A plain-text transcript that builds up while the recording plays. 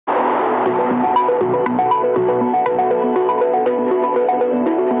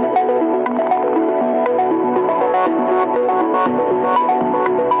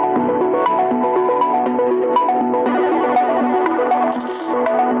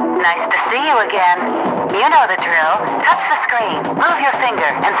you again. You know the drill. Touch the screen, move your finger,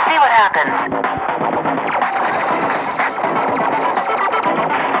 and see what happens.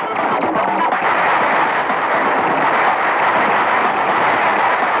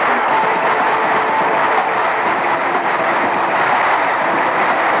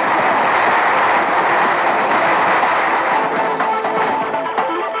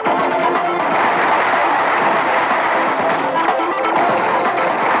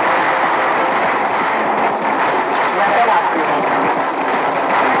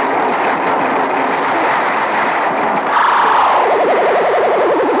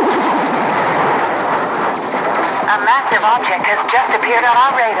 A massive object has just appeared on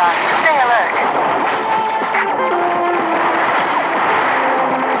our radar. Stay alert.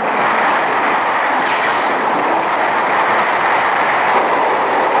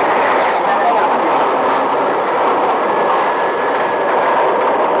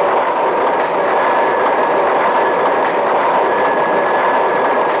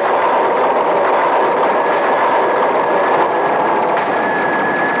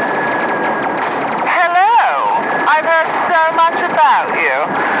 About you.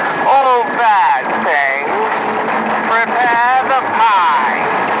 All bad things. Prepare the pie.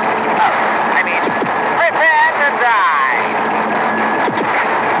 Prepare to die.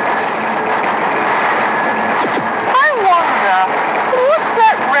 I wonder, what's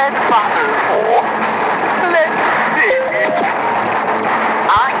that red button for? Let's see.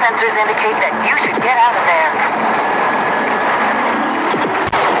 Our sensors indicate that you should get out of there.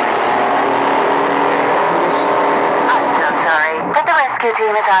 But the rescue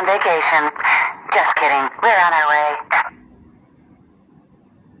team is on vacation. Just kidding. We're on our way.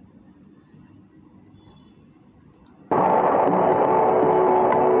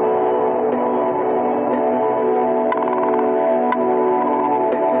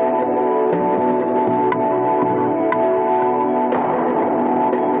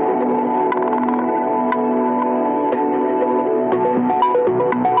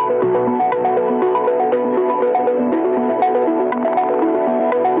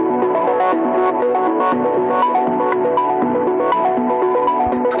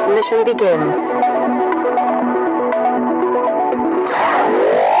 Mission begins.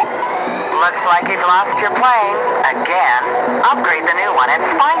 Looks like you've lost your plane. Again. Upgrade the new one and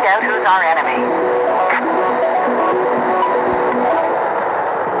find out who's our enemy.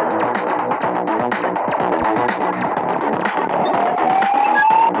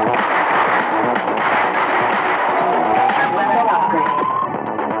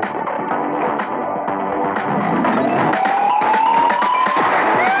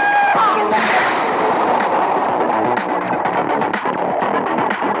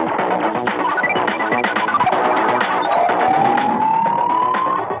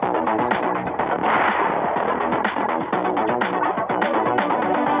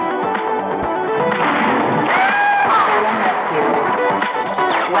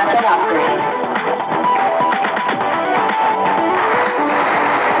 Weapon upgrade.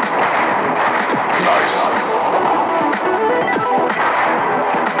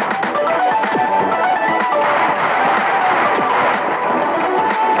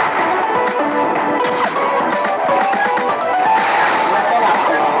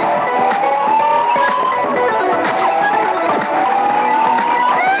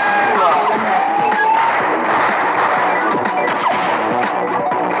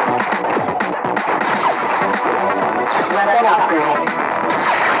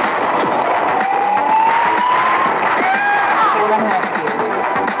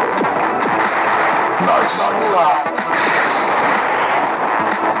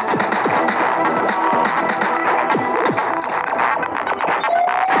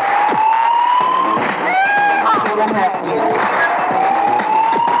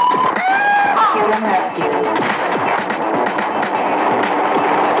 Human rescued.